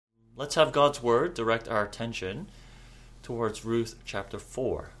let's have God's Word direct our attention towards Ruth chapter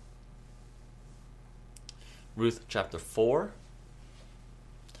 4. Ruth chapter 4,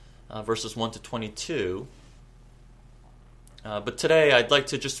 verses 1 to 22. But today I'd like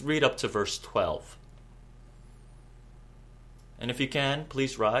to just read up to verse 12. And if you can,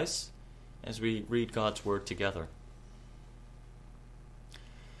 please rise as we read God's Word together.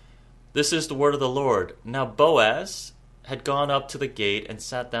 This is the word of the Lord. Now Boaz had gone up to the gate and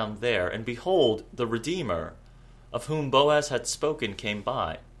sat down there, and behold, the Redeemer, of whom Boaz had spoken, came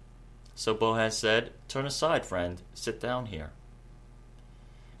by. So Boaz said, "Turn aside, friend, sit down here."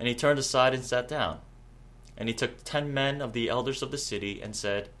 And he turned aside and sat down. And he took 10 men of the elders of the city and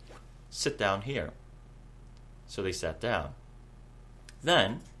said, "Sit down here." So they sat down.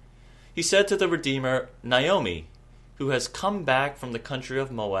 Then he said to the Redeemer, "Naomi, who has come back from the country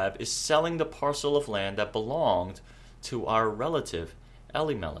of Moab, is selling the parcel of land that belonged to our relative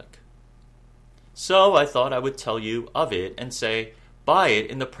Elimelech. So I thought I would tell you of it and say, buy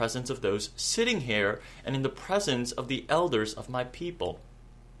it in the presence of those sitting here and in the presence of the elders of my people.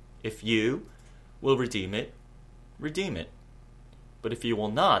 If you will redeem it, redeem it. But if you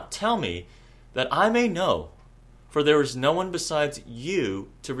will not, tell me, that I may know, for there is no one besides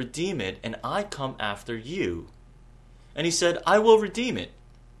you to redeem it, and I come after you." And he said, "I will redeem it."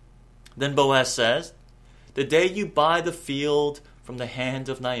 Then Boaz says, "The day you buy the field from the hand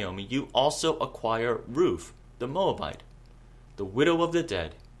of Naomi, you also acquire Ruth, the Moabite, the widow of the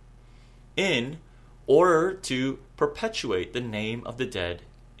dead, in order to perpetuate the name of the dead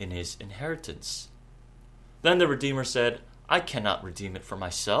in his inheritance." Then the Redeemer said, "I cannot redeem it for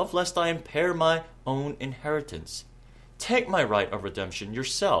myself, lest I impair my own inheritance. Take my right of redemption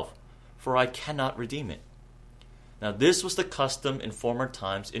yourself, for I cannot redeem it." Now this was the custom in former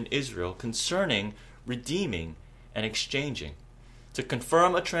times in Israel concerning redeeming and exchanging. To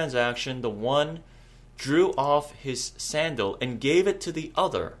confirm a transaction, the one drew off his sandal and gave it to the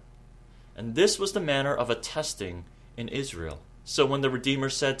other. And this was the manner of attesting in Israel. So when the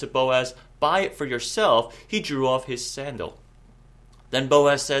Redeemer said to Boaz, "Buy it for yourself," he drew off his sandal. Then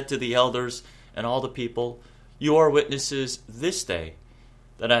Boaz said to the elders and all the people, "You are witnesses this day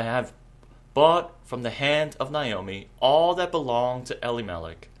that I have bought from the hand of Naomi all that belonged to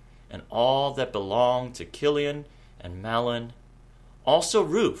Elimelech, and all that belonged to Chilion and Mahlon, also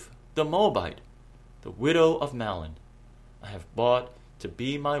Ruth the Moabite, the widow of Mahlon, I have bought to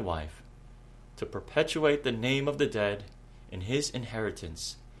be my wife, to perpetuate the name of the dead in his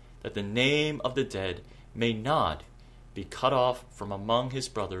inheritance, that the name of the dead may not be cut off from among his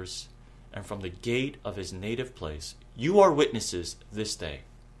brothers and from the gate of his native place. You are witnesses this day."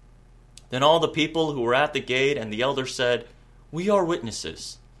 Then all the people who were at the gate and the elders said, "We are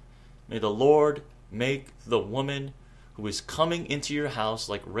witnesses. May the Lord make the woman who is coming into your house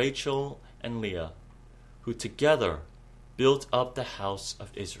like Rachel and Leah, who together built up the house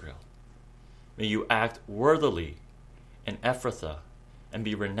of Israel. May you act worthily in Ephrathah and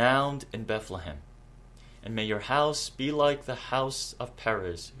be renowned in Bethlehem. And may your house be like the house of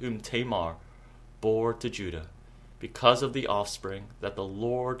Perez, whom Tamar bore to Judah, because of the offspring that the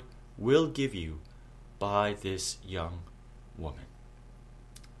Lord will give you by this young woman."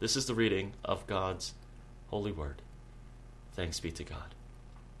 This is the reading of God's holy word. Thanks be to God.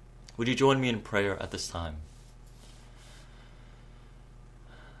 Would you join me in prayer at this time?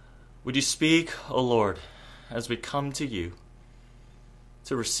 Would you speak, O Lord, as we come to you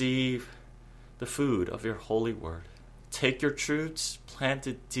to receive the food of your holy word. Take your truths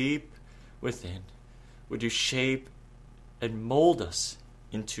planted deep within. Would you shape and mold us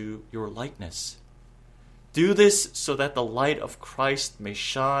into your likeness? Do this so that the light of Christ may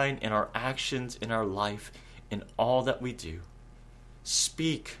shine in our actions, in our life, in all that we do.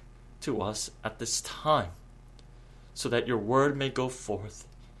 Speak to us at this time so that your word may go forth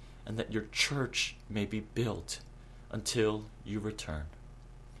and that your church may be built until you return.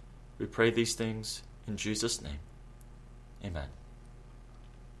 We pray these things in Jesus' name. Amen.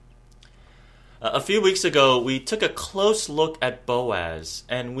 A few weeks ago, we took a close look at Boaz,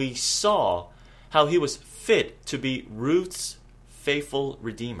 and we saw how he was fit to be Ruth's faithful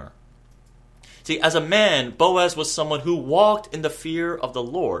redeemer. See, as a man, Boaz was someone who walked in the fear of the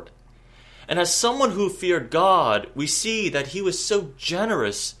Lord. And as someone who feared God, we see that he was so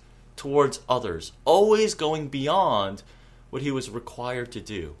generous towards others, always going beyond what he was required to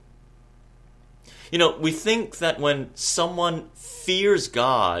do. You know, we think that when someone fears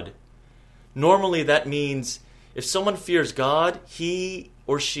God, normally that means if someone fears God, he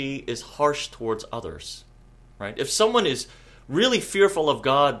or she is harsh towards others, right? If someone is really fearful of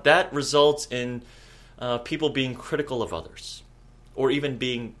God, that results in people being critical of others, or even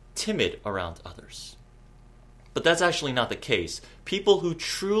being timid around others. But that's actually not the case. People who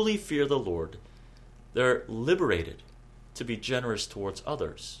truly fear the Lord, they're liberated to be generous towards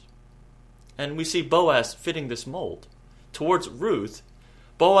others. And we see Boaz fitting this mold. Towards Ruth,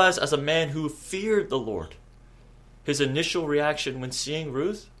 Boaz, as a man who feared the Lord, his initial reaction when seeing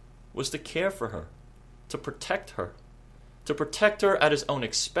Ruth was to care for her, to protect her at his own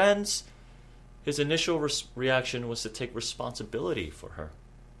expense. His initial reaction was to take responsibility for her.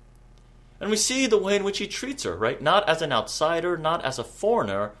 And we see the way in which he treats her, right? Not as an outsider, not as a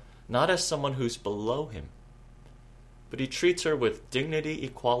foreigner, not as someone who's below him. But he treats her with dignity,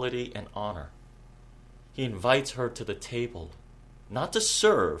 equality, and honor. He invites her to the table, not to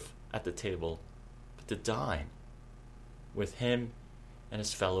serve at the table, but to dine with him and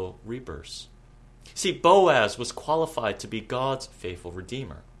his fellow reapers. See, Boaz was qualified to be God's faithful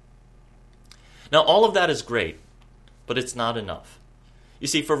redeemer. Now, all of that is great, but it's not enough. You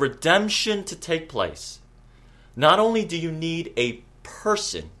see, for redemption to take place, not only do you need a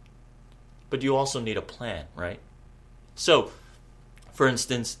person, but you also need a plan, right? So, for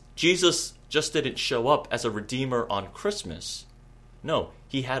instance, Jesus just didn't show up as a redeemer on Christmas. No,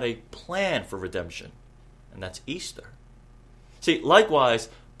 he had a plan for redemption, and that's Easter. See, likewise,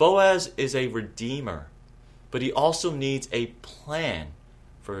 Boaz is a redeemer, but he also needs a plan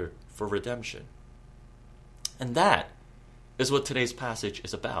for redemption. And that is what today's passage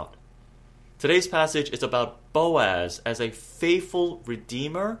is about. Today's passage is about Boaz as a faithful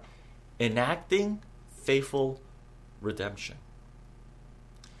redeemer enacting faithful redemption.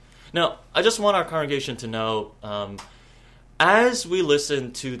 Now, I just want our congregation to know, as we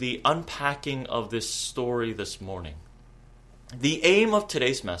listen to the unpacking of this story this morning, the aim of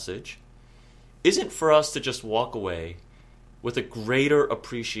today's message isn't for us to just walk away with a greater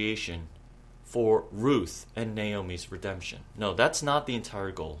appreciation for Ruth and Naomi's redemption. No, that's not the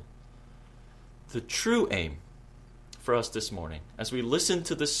entire goal. The true aim for us this morning, as we listen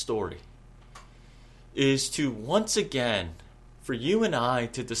to this story, is to once again, for you and I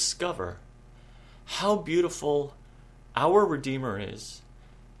to discover how beautiful our Redeemer is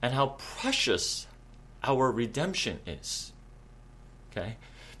and how precious our redemption is. Okay?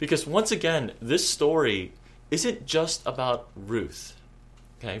 Because once again, this story isn't just about Ruth.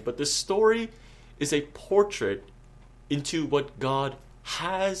 Okay? But this story is a portrait into what God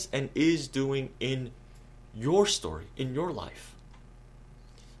has and is doing in your story, in your life.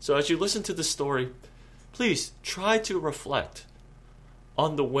 So as you listen to the story, please try to reflect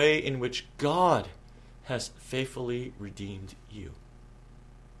on the way in which God has faithfully redeemed you.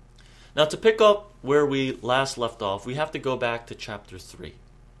 Now, to pick up where we last left off, we have to go back to chapter 3.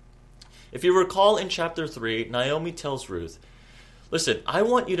 If you recall, in chapter 3, Naomi tells Ruth, listen, I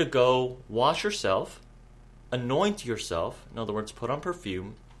want you to go wash yourself, anoint yourself, in other words, put on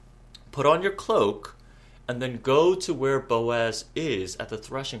perfume, put on your cloak, and then go to where Boaz is at the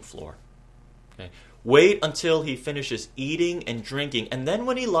threshing floor. Okay? Wait until he finishes eating and drinking, and then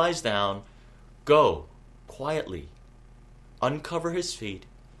when he lies down, go quietly, uncover his feet,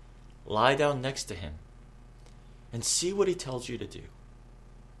 lie down next to him, and see what he tells you to do.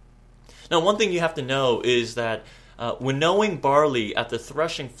 Now, one thing you have to know is that winnowing barley at the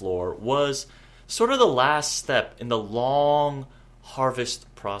threshing floor was sort of the last step in the long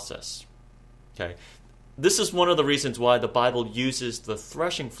harvest process. Okay? This is one of the reasons why the Bible uses the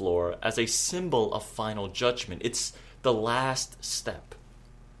threshing floor as a symbol of final judgment. It's the last step.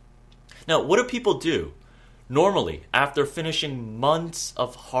 Now, what do people do normally after finishing months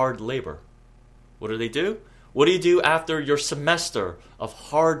of hard labor? What do? What do you do after your semester of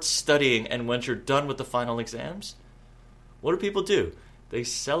hard studying and when you're done with the final exams? What do people do? They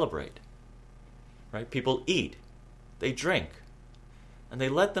celebrate. Right? People eat, they drink, and they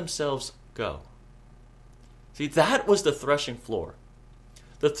let themselves go. See, that was the threshing floor.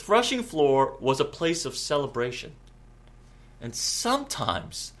 The threshing floor was a place of celebration, and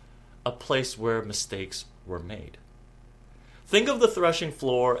sometimes a place where mistakes were made. Think of the threshing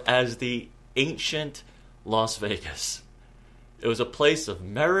floor as the ancient Las Vegas. It was a place of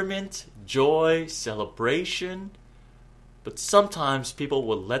merriment, joy, celebration, but sometimes people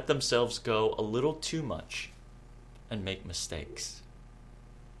would let themselves go a little too much and make mistakes.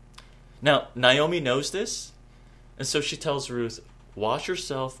 Now, Naomi knows this, and so she tells Ruth, wash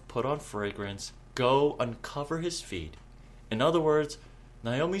yourself, put on fragrance, go uncover his feet. In other words,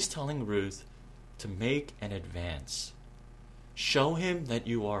 Naomi's telling Ruth to make an advance. Show him that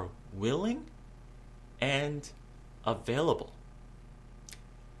you are willing and available.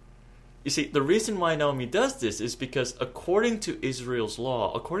 You see, the reason why Naomi does this is because according to Israel's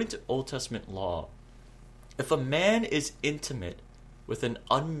law, according to Old Testament law, if a man is intimate with an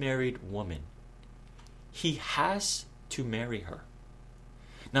unmarried woman, he has to marry her.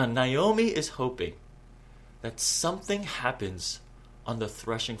 Now, Naomi is hoping that something happens on the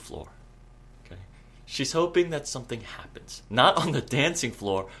threshing floor. Okay? She's hoping that something happens, not on the dancing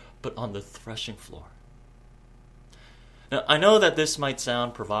floor, but on the threshing floor. Now, I know that this might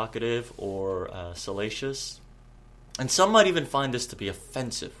sound provocative or salacious, and some might even find this to be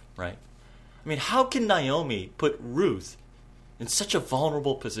offensive, right? I mean, how can Naomi put Ruth in such a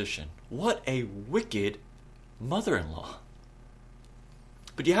vulnerable position? What a wicked mother-in-law.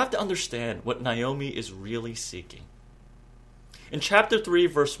 But you have to understand what Naomi is really seeking. In chapter 3,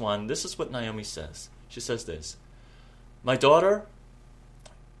 verse 1, this is what Naomi says. She says this, "My daughter,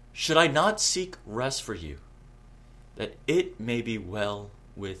 should I not seek rest for you, that it may be well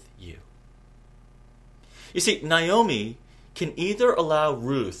with you?" You see, Naomi can either allow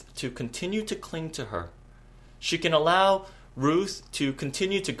Ruth to continue to cling to her. She can allow Ruth to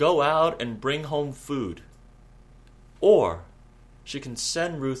continue to go out and bring home food. Or she can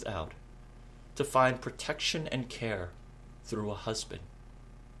send Ruth out to find protection and care through a husband.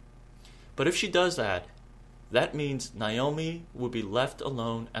 But if she does that, that means Naomi will be left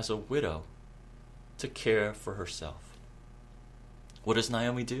alone as a widow to care for herself. What does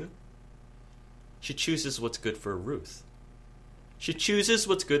Naomi do? She chooses what's good for Ruth. She chooses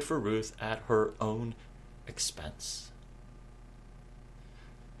what's good for Ruth at her own expense.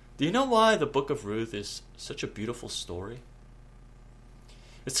 Do you know why the book of Ruth is such a beautiful story?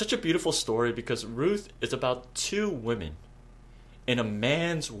 It's such a beautiful story because Ruth is about two women in a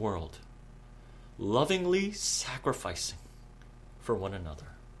man's world lovingly sacrificing for one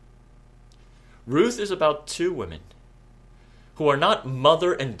another. Ruth is about two women who are not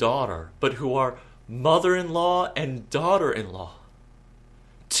mother and daughter, but who are mother-in-law and daughter-in-law.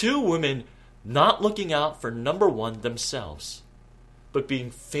 Two women not looking out for number one themselves, but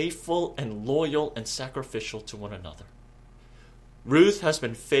being faithful and loyal and sacrificial to one another. Ruth has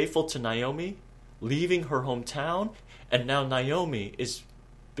been faithful to Naomi, leaving her hometown, and now Naomi is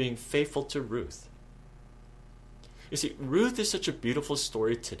being faithful to Ruth. You see, Ruth is such a beautiful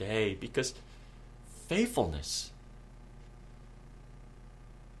story today because faithfulness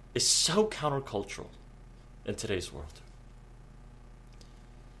is so countercultural in today's world.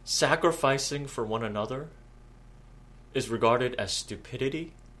 Sacrificing for one another is regarded as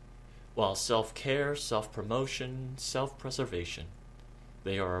stupidity, while self-care, self-promotion, self-preservation,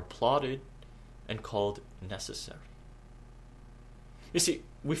 they are applauded and called necessary. You see,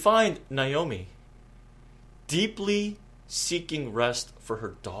 we find Naomi deeply seeking rest for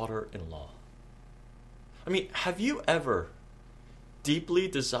her daughter-in-law. I mean, have you ever deeply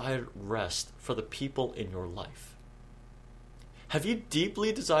desired rest for the people in your life? Have you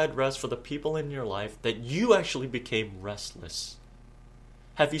deeply desired rest for the people in your life that you actually became restless?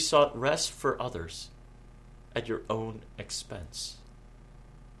 Have you sought rest for others at your own expense?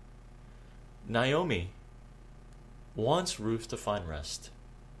 Naomi wants Ruth to find rest,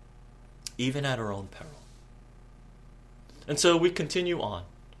 even at her own peril. And so we continue on.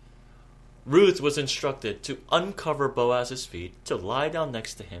 Ruth was instructed to uncover Boaz's feet, to lie down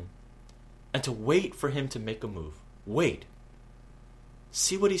next to him, and to wait for him to make a move. Wait.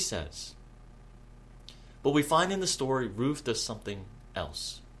 See what he says. But we find in the story, Ruth does something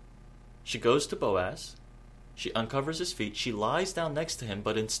else. She goes to Boaz, she uncovers his feet, she lies down next to him,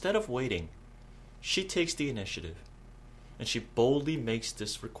 but instead of waiting, she takes the initiative, and she boldly makes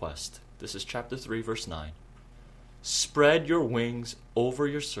this request. This is chapter 3, verse 9. "Spread your wings over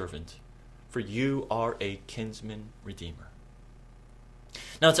your servant, for you are a kinsman redeemer."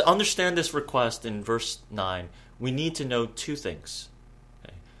 Now, to understand this request in verse 9, we need to know two things.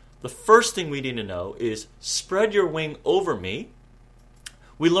 Okay? The first thing we need to know is, spread your wing over me.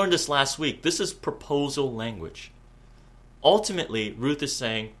 We learned this last week. This is proposal language. Ultimately, Ruth is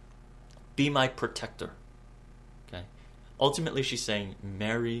saying, be my protector. Okay? Ultimately, she's saying,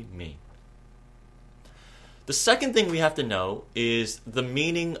 marry me. The second thing we have to know is the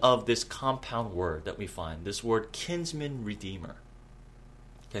meaning of this compound word that we find, this word kinsman redeemer.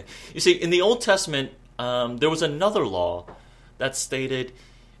 Okay? You see, in the Old Testament, there was another law that stated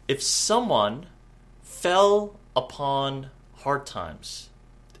if someone fell upon hard times,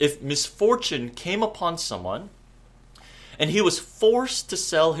 if misfortune came upon someone, and he was forced to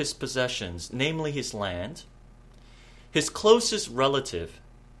sell his possessions, namely his land, his closest relative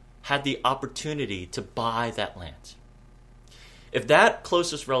had the opportunity to buy that land. If that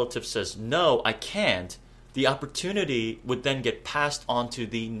closest relative says, no, I can't, the opportunity would then get passed on to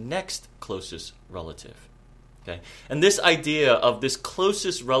the next closest relative. Okay? And this idea of this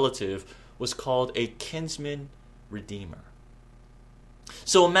closest relative was called a kinsman redeemer.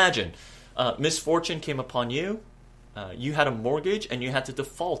 So imagine, misfortune came upon you, you had a mortgage, and you had to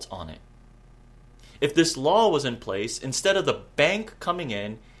default on it. If this law was in place, instead of the bank coming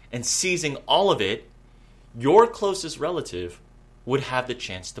in and seizing all of it, your closest relative would have the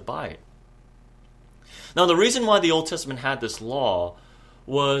chance to buy it. Now, the reason why the Old Testament had this law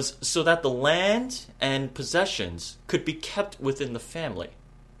was so that the land and possessions could be kept within the family.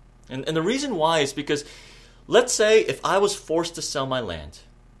 And the reason why is because, let's say if I was forced to sell my land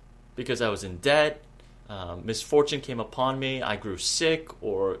because I was in debt, misfortune came upon me, I grew sick,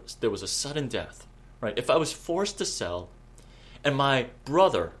 or there was a sudden death, right? If I was forced to sell, and my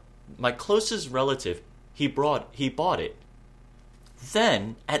brother, my closest relative, he bought it,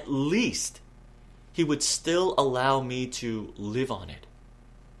 then at least he would still allow me to live on it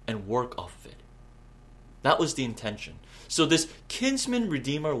and work off of it. That was the intention. So this kinsman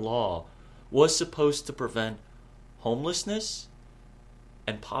redeemer law was supposed to prevent homelessness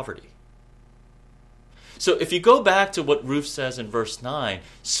and poverty. So if you go back to what Ruth says in verse 9,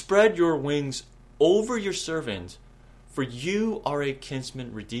 spread your wings over your servant, for you are a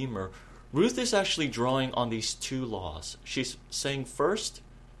kinsman redeemer. Ruth is actually drawing on these two laws. She's saying, first,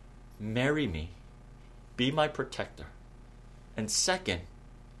 marry me, be my protector. And second,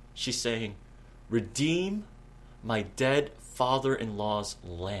 she's saying, redeem my dead father-in-law's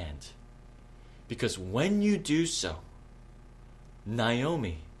land. Because when you do so,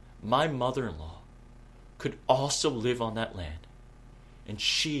 Naomi, my mother-in-law, could also live on that land, and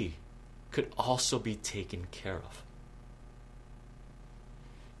she could also be taken care of.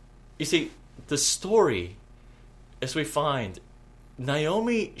 You see, the story, as we find,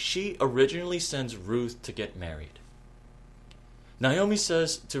 Naomi, she originally sends Ruth to get married. Naomi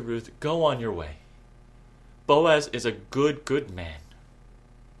says to Ruth, go on your way. Boaz is a good man.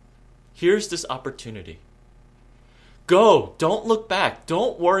 Here's this opportunity. Go, don't look back.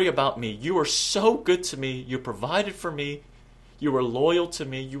 Don't worry about me. You are so good to me. You provided for me. You were loyal to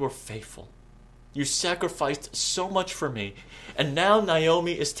me. You were faithful. You sacrificed so much for me. And now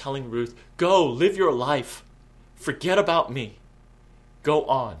Naomi is telling Ruth, go, live your life. Forget about me. Go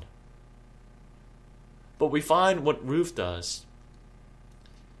on. But we find what Ruth does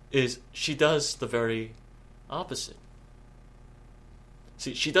is she does the very opposite.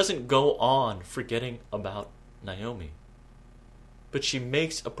 See, she doesn't go on forgetting about Naomi, but she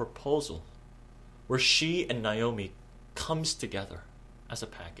makes a proposal where she and Naomi comes together as a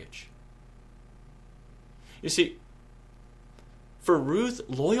package. You see, for Ruth,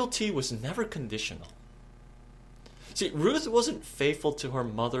 loyalty was never conditional. See, Ruth wasn't faithful to her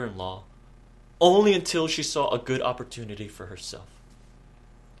mother-in-law only until she saw a good opportunity for herself.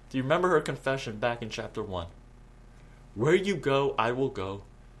 Do you remember her confession back in chapter 1? Where you go, I will go.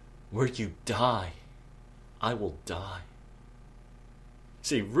 Where you die, I will die.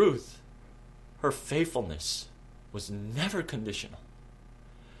 See, Ruth, her faithfulness was never conditional.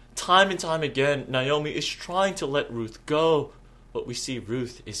 Time and time again, Naomi is trying to let Ruth go, but we see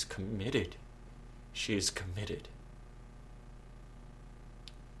Ruth is committed. She is committed.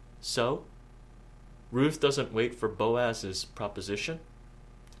 So, Ruth doesn't wait for Boaz's proposition.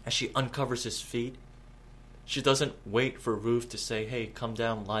 As she uncovers his feet, she doesn't wait for Ruth to say, hey, come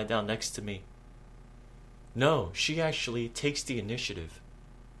down, lie down next to me. No, she actually takes the initiative.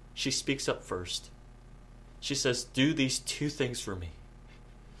 She speaks up first. She says, do these two things for me.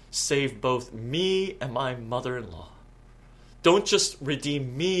 Save both me and my mother-in-law. Don't just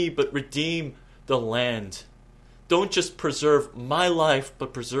redeem me, but redeem the land. Don't just preserve my life,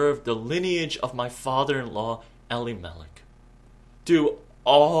 but preserve the lineage of my father-in-law, Elimelech. Do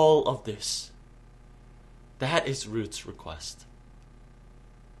all of this. That is Ruth's request.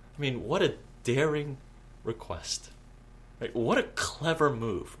 I mean, what a daring request. Right? What a clever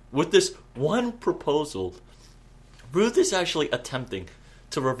move. With this one proposal, Ruth is actually attempting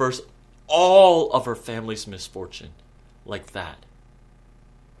to reverse all of her family's misfortune like that.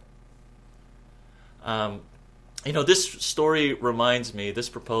 This story reminds me, this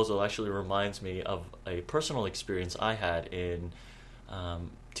proposal actually reminds me of a personal experience I had in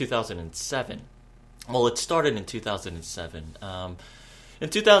 2007. Well, it started in 2007. In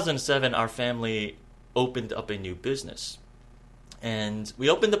 2007, our family opened up a new business. And we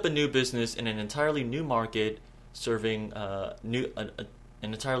opened up a new business in an entirely new market, serving an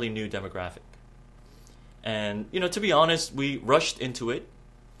entirely new demographic. And, to be honest, we rushed into it.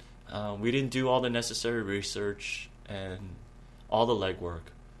 We didn't do all the necessary research and all the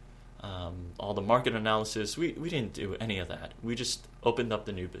legwork, all the market analysis. We didn't do any of that. We just opened up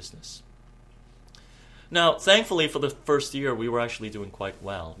the new business. Now, thankfully, for the first year, we were actually doing quite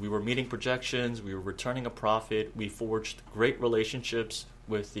well. We were meeting projections. We were returning a profit. We forged great relationships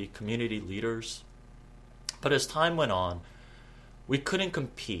with the community leaders. But as time went on, we couldn't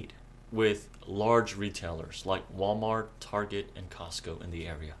compete with large retailers like Walmart, Target, and Costco in the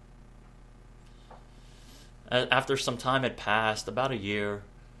area. After some time had passed, about a year,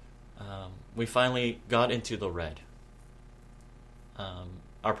 we finally got into the red.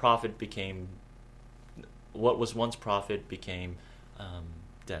 Our profit became, what was once profit became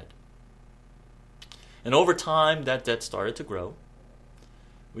debt. And over time, that debt started to grow.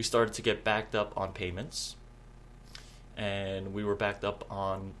 We started to get backed up on payments, and we were backed up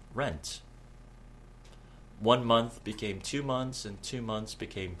on rent. 1 month became 2 months, and 2 months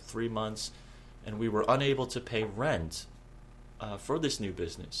became 3 months, and we were unable to pay rent for this new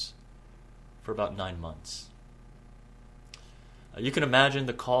business for about 9 months. You can imagine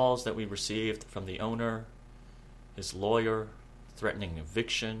the calls that we received from the owner, his lawyer, threatening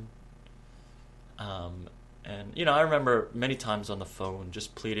eviction. And, I remember many times on the phone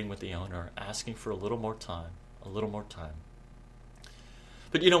just pleading with the owner, asking for a little more time.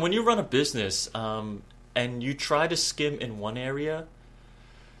 But, when you run a business and you try to skim in one area,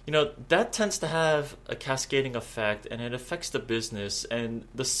 that tends to have a cascading effect, and it affects the business, and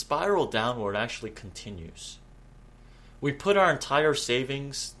the spiral downward actually continues. We put our entire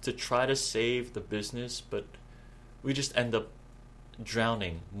savings to try to save the business, but we just end up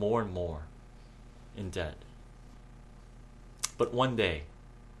drowning more and more in debt. But one day,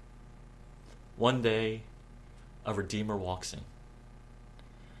 a Redeemer walks in.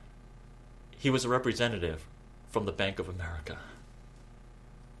 He was a representative from the Bank of America.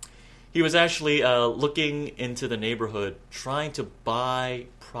 He was actually looking into the neighborhood, trying to buy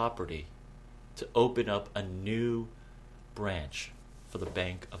property to open up a new branch for the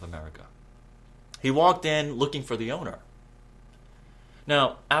Bank of America. He walked in looking for the owner.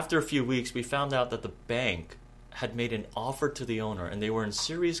 Now, after a few weeks, we found out that the bank had made an offer to the owner, and they were in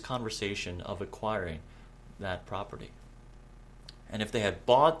serious conversation of acquiring that property. And if they had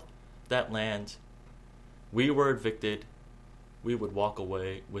bought that land, we were evicted, we would walk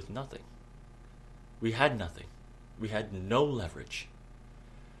away with nothing. We had nothing. We had no leverage.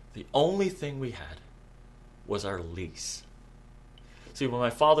 The only thing we had was our lease. See, when my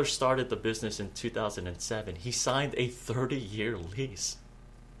father started the business in 2007, he signed a 30-year lease.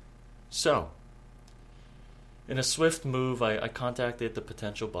 So, in a swift move, I contacted the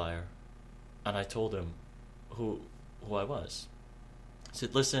potential buyer, and I told him who I was. I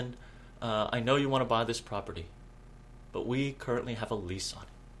said, listen, I know you want to buy this property, but we currently have a lease on it.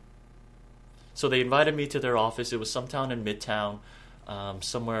 So they invited me to their office. It was sometime in Midtown,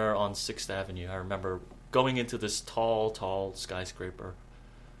 somewhere on 6th Avenue. I remember going into this tall skyscraper.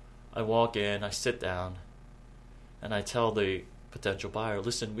 I walk in, I sit down, and I tell the potential buyer,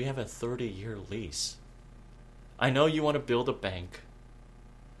 listen, we have a 30-year lease. I know you want to build a bank,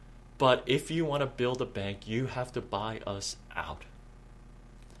 but if you want to build a bank, you have to buy us out.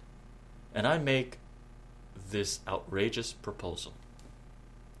 And I make this outrageous proposal.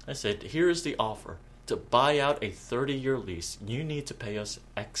 I said, here is the offer. To buy out a 30-year lease, you need to pay us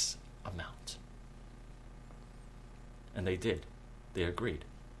X amount. And they did. They agreed.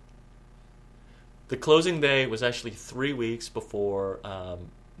 The closing day was actually 3 weeks before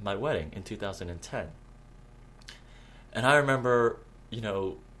my wedding in 2010. And I remember,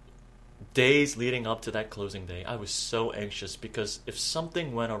 days leading up to that closing day, I was so anxious because if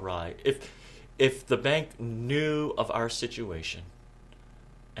something went awry, if the bank knew of our situation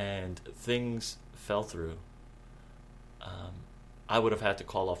and things fell through, I would have had to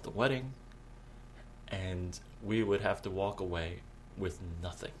call off the wedding, and we would have to walk away with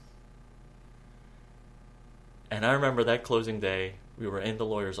nothing. And I remember that closing day, we were in the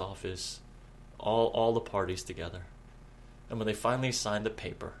lawyer's office, all the parties together. And when they finally signed the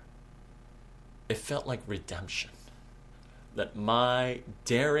paper, it felt like redemption. That my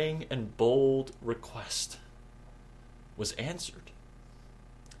daring and bold request was answered.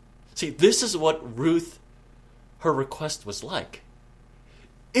 See, this is what Ruth, her request was like.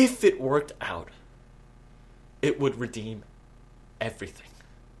 If it worked out, it would redeem everything.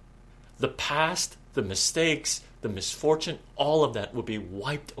 The past, the mistakes, the misfortune, all of that would be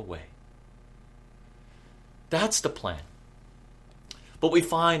wiped away. That's the plan. But we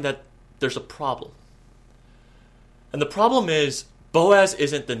find that there's a problem. And the problem is Boaz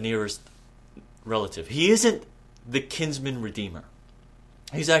isn't the nearest relative. He isn't the kinsman redeemer.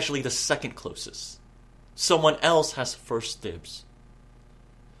 He's actually the second closest. Someone else has first dibs.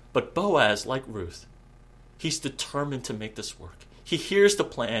 But Boaz, like Ruth, he's determined to make this work. He hears the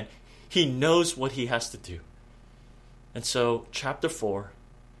plan. He knows what he has to do. And so, chapter 4,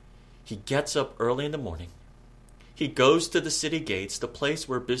 he gets up early in the morning. he goes to the city gates, the place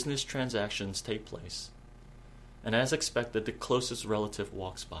where business transactions take place. And as expected, the closest relative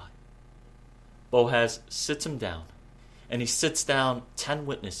walks by. Boaz sits him down, and he sits down 10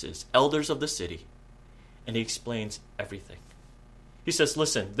 witnesses, elders of the city, and he explains everything. He says,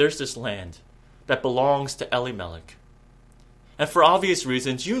 listen, there's this land that belongs to Elimelech. And for obvious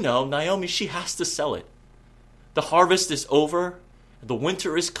reasons, Naomi, she has to sell it. The harvest is over, and the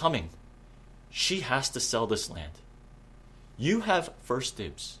winter is coming. She has to sell this land. You have first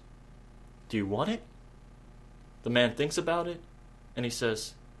dibs. Do you want it? The man thinks about it, and he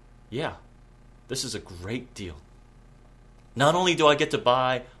says, yeah, this is a great deal. Not only do I get to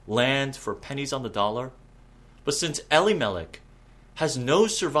buy land for pennies on the dollar, but since Elimelech has no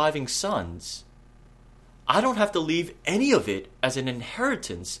surviving sons, I don't have to leave any of it as an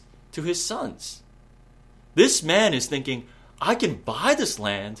inheritance to his sons. This man is thinking, I can buy this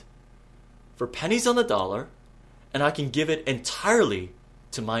land for pennies on the dollar, and I can give it entirely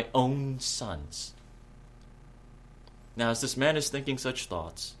to my own sons. Now, as this man is thinking such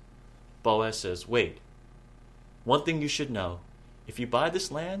thoughts, Boaz says, wait, one thing you should know, if you buy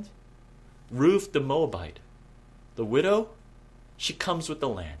this land, Ruth the Moabite, the widow, she comes with the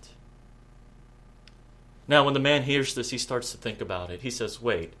land. Now, when the man hears this, he starts to think about it. He says,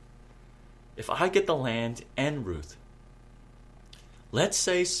 wait, if I get the land and Ruth, let's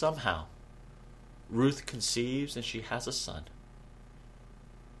say somehow Ruth conceives and she has a son.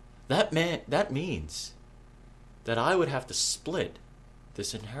 That means that I would have to split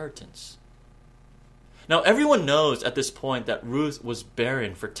this inheritance. Now, everyone knows at this point that Ruth was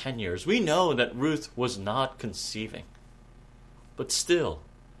barren for 10 years. We know that Ruth was not conceiving. But still,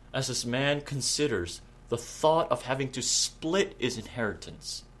 as this man considers the thought of having to split his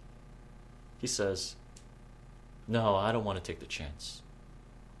inheritance, he says, no, I don't want to take the chance.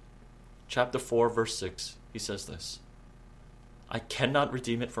 Chapter 4, verse 6, he says this, I cannot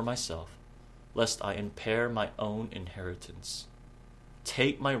redeem it for myself, lest I impair my own inheritance.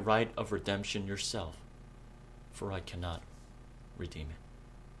 Take my right of redemption yourself, for I cannot redeem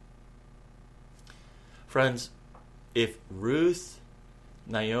it. Friends, if Ruth,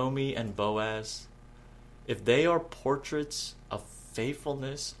 Naomi, and Boaz, if they are portraits of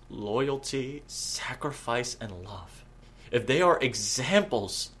faithfulness, loyalty, sacrifice, and love, if they are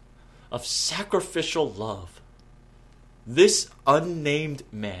examples of sacrificial love, this unnamed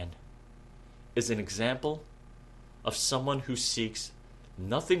man is an example of someone who seeks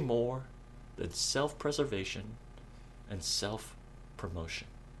nothing more than self-preservation and self-promotion.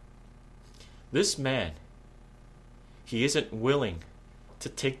 This man, he isn't willing to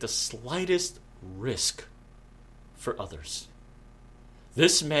take the slightest risk for others.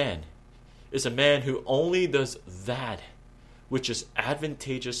 This man is a man who only does that which is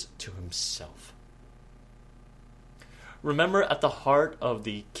advantageous to himself. Remember, at the heart of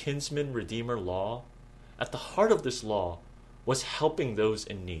the kinsman redeemer law, at the heart of this law was helping those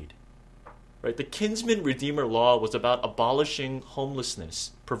in need. Right? The kinsman redeemer law was about abolishing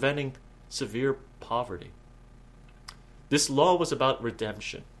homelessness, preventing severe poverty. This law was about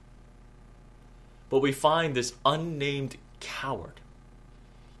redemption. But we find this unnamed coward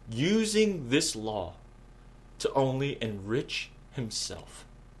using this law to only enrich himself.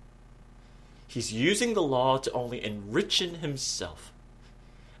 He's using the law to only enrich himself.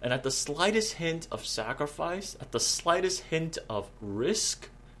 And at the slightest hint of sacrifice, at the slightest hint of risk,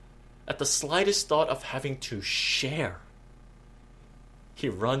 at the slightest thought of having to share, he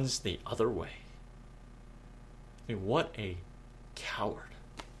runs the other way. I mean, what a coward.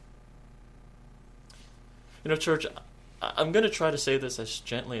 Church, I'm going to try to say this as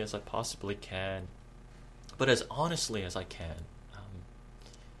gently as I possibly can, but as honestly as I can.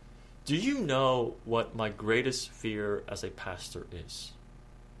 Do you know what my greatest fear as a pastor is?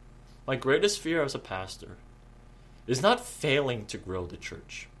 My greatest fear as a pastor is not failing to grow the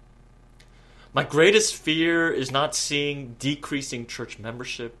church. My greatest fear is not seeing decreasing church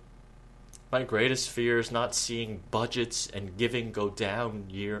membership. My greatest fear is not seeing budgets and giving go down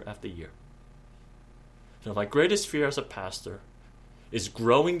year after year. My greatest fear as a pastor is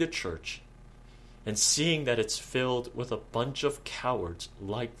growing the church and seeing that it's filled with a bunch of cowards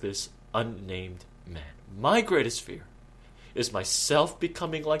like this unnamed man. My greatest fear is myself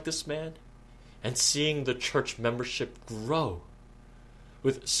becoming like this man and seeing the church membership grow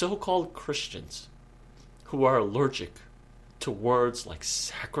with so-called Christians who are allergic to words like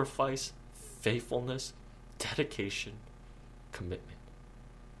sacrifice, faithfulness, dedication, commitment.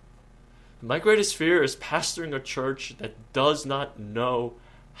 My greatest fear is pastoring a church that does not know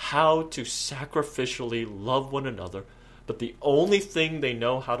how to sacrificially love one another But the only thing they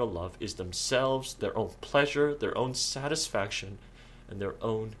know how to love is themselves, their own pleasure, their own satisfaction, and their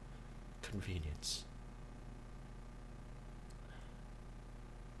own convenience.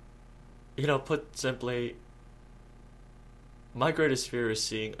 Put simply, my greatest fear is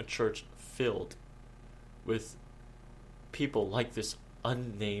seeing a church filled with people like this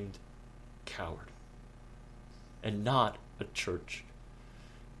unnamed coward, and not a church.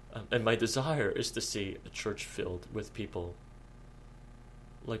 And my desire is to see a church filled with people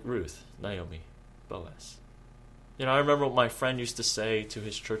like Ruth, Naomi, Boaz. I remember what my friend used to say to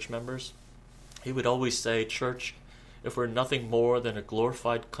his church members. He would always say, "Church, if we're nothing more than a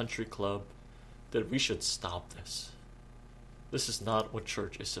glorified country club, then we should stop this. This is not what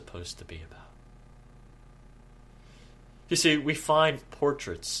church is supposed to be about." You see, we find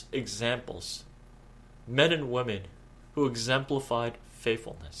portraits, examples, men and women who exemplified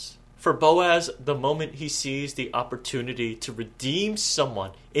faithfulness. For Boaz, the moment he sees the opportunity to redeem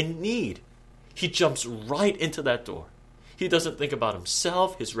someone in need, he jumps right into that door. He doesn't think about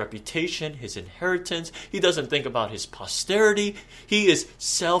himself, his reputation, his inheritance. He doesn't think about his posterity. He is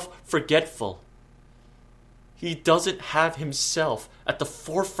self-forgetful. He doesn't have himself at the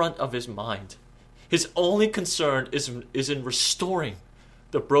forefront of his mind. His only concern is in restoring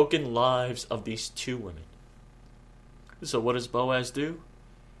the broken lives of these two women. So what does Boaz do?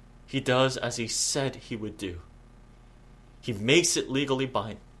 He does as he said he would do. He makes it legally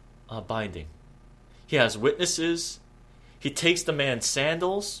binding. He has witnesses. He takes the man's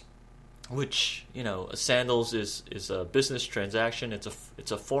sandals, which, sandals is a business transaction.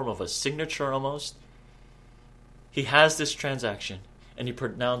 It's a form of a signature almost. He has this transaction, and he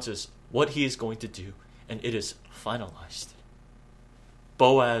pronounces what he is going to do, and it is finalized.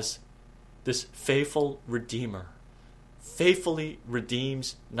 Boaz, this faithful redeemer, faithfully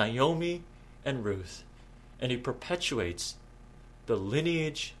redeems Naomi and Ruth, and he perpetuates the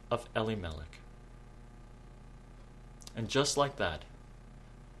lineage of Elimelech. And just like that,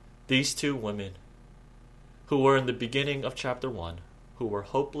 these two women, who were in the beginning of chapter 1, who were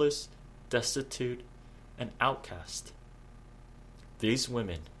hopeless, destitute, and outcast, these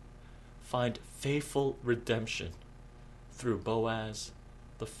women find faithful redemption through Boaz,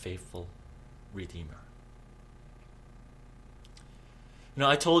 the faithful redeemer.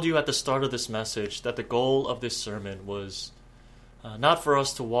 I told you at the start of this message that the goal of this sermon was not for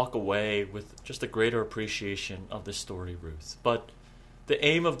us to walk away with just a greater appreciation of the story Ruth, but the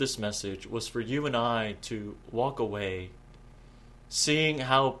aim of this message was for you and I to walk away seeing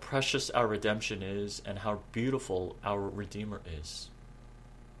how precious our redemption is and how beautiful our Redeemer is.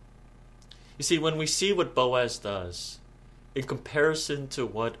 You see, when we see what Boaz does in comparison to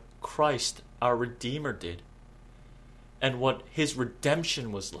what Christ, our Redeemer, did, and what his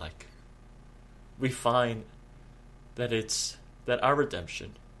redemption was like, we find that our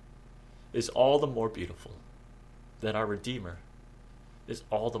redemption is all the more beautiful, that our Redeemer is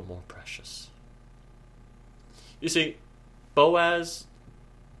all the more precious. You see, Boaz,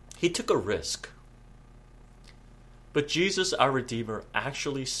 he took a risk. But Jesus, our Redeemer,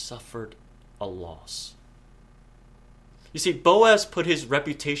 actually suffered a loss. You see, Boaz put his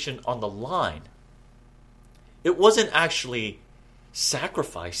reputation on the line. It wasn't actually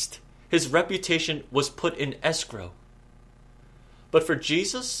sacrificed. His reputation was put in escrow. But for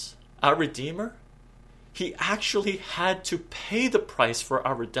Jesus, our Redeemer, he actually had to pay the price for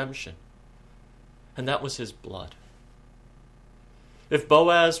our redemption. And that was his blood. If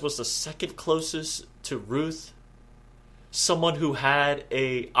Boaz was the second closest to Ruth, someone who had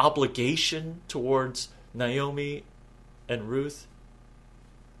an obligation towards Naomi and Ruth,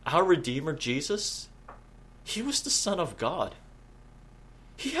 our Redeemer, Jesus, he was the Son of God.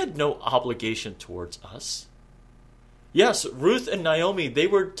 He had no obligation towards us. Yes, Ruth and Naomi, they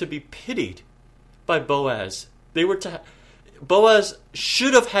were to be pitied by Boaz. Boaz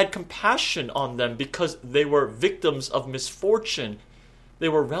should have had compassion on them because they were victims of misfortune. They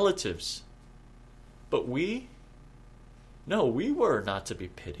were relatives. But we were not to be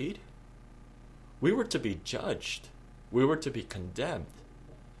pitied. We were to be judged. We were to be condemned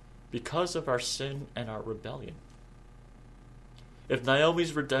because of our sin and our rebellion. If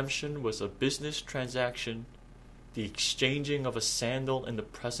Naomi's redemption was a business transaction, the exchanging of a sandal in the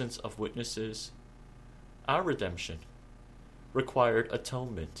presence of witnesses, our redemption required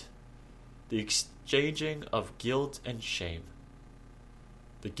atonement, the exchanging of guilt and shame,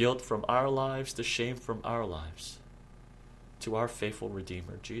 the guilt from our lives, the shame from our lives, to our faithful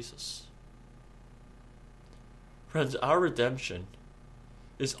Redeemer, Jesus. Friends, our redemption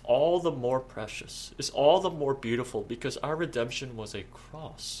is all the more precious, is all the more beautiful because our redemption was a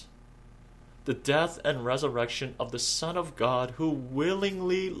cross. the death and resurrection of the Son of God, who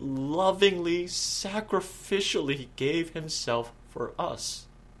willingly, lovingly, sacrificially gave himself for us.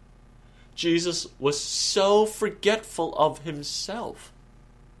 Jesus was so forgetful of himself.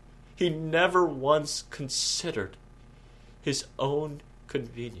 He never once considered his own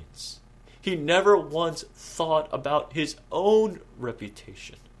convenience. He never once thought about his own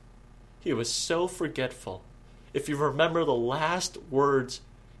reputation. He was so forgetful. If you remember the last words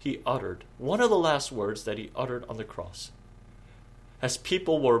he uttered, one of the last words that he uttered on the cross, as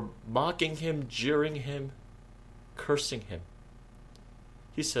people were mocking him, jeering him, cursing him,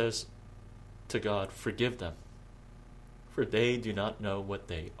 he says to God, "Forgive them, for they do not know what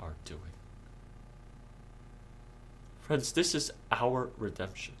they are doing." Friends, this is our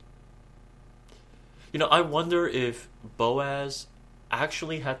redemption. I wonder if Boaz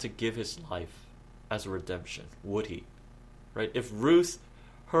actually had to give his life as a redemption. Would he? Right? If Ruth,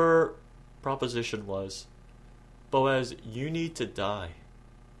 her proposition was, "Boaz, you need to die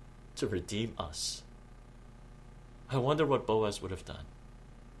to redeem us," I wonder what Boaz would have done.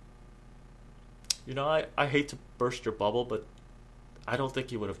 I hate to burst your bubble, but I don't think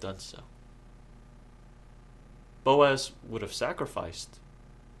he would have done so. Boaz would have sacrificed,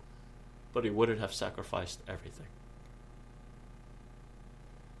 but he wouldn't have sacrificed everything.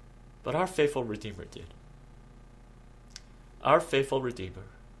 But our faithful Redeemer did. Our faithful Redeemer,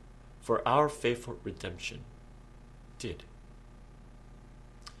 for our faithful redemption, did.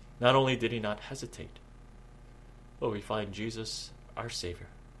 Not only did he not hesitate, but we find Jesus, our Savior,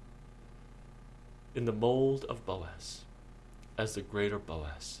 in the mold of Boaz, as the greater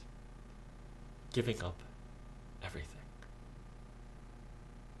Boaz, giving up everything.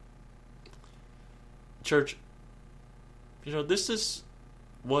 Church, this is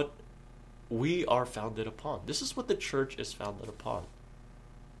what we are founded upon. This is what the church is founded upon.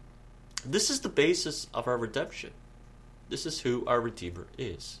 This is the basis of our redemption. This is who our Redeemer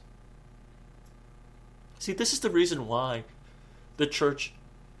is. See, this is the reason why the church,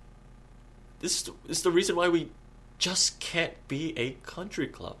 this is the reason why we just can't be a country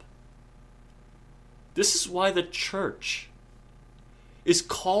club. This is why the church is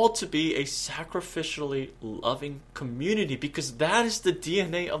called to be a sacrificially loving community, because that is the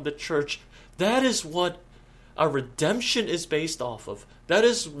DNA of the church. That is what our redemption is based off of. That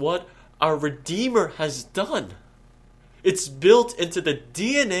is what our Redeemer has done. It's built into the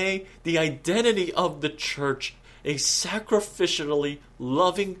DNA, the identity of the church, a sacrificially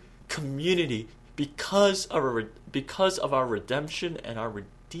loving community because of our redemption and our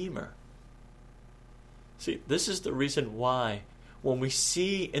Redeemer. See, this is the reason why when we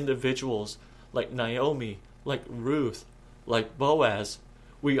see individuals like Naomi, like Ruth, like Boaz,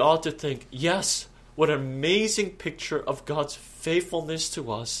 we ought to think, yes, what an amazing picture of God's faithfulness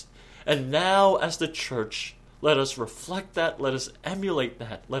to us. And now as the church, let us reflect that, let us emulate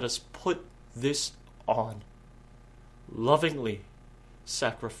that, let us put this on. Lovingly,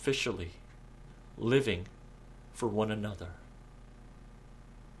 sacrificially, living for one another.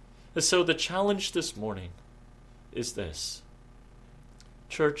 And so the challenge this morning is this.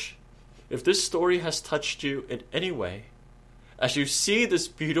 Church, if this story has touched you in any way, as you see this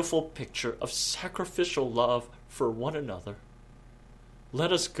beautiful picture of sacrificial love for one another,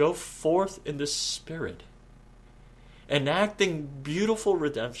 let us go forth in this spirit, enacting beautiful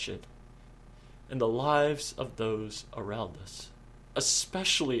redemption in the lives of those around us,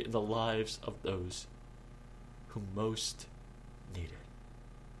 especially in the lives of those who most need it.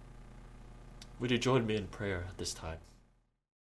 Would you join me in prayer at this time?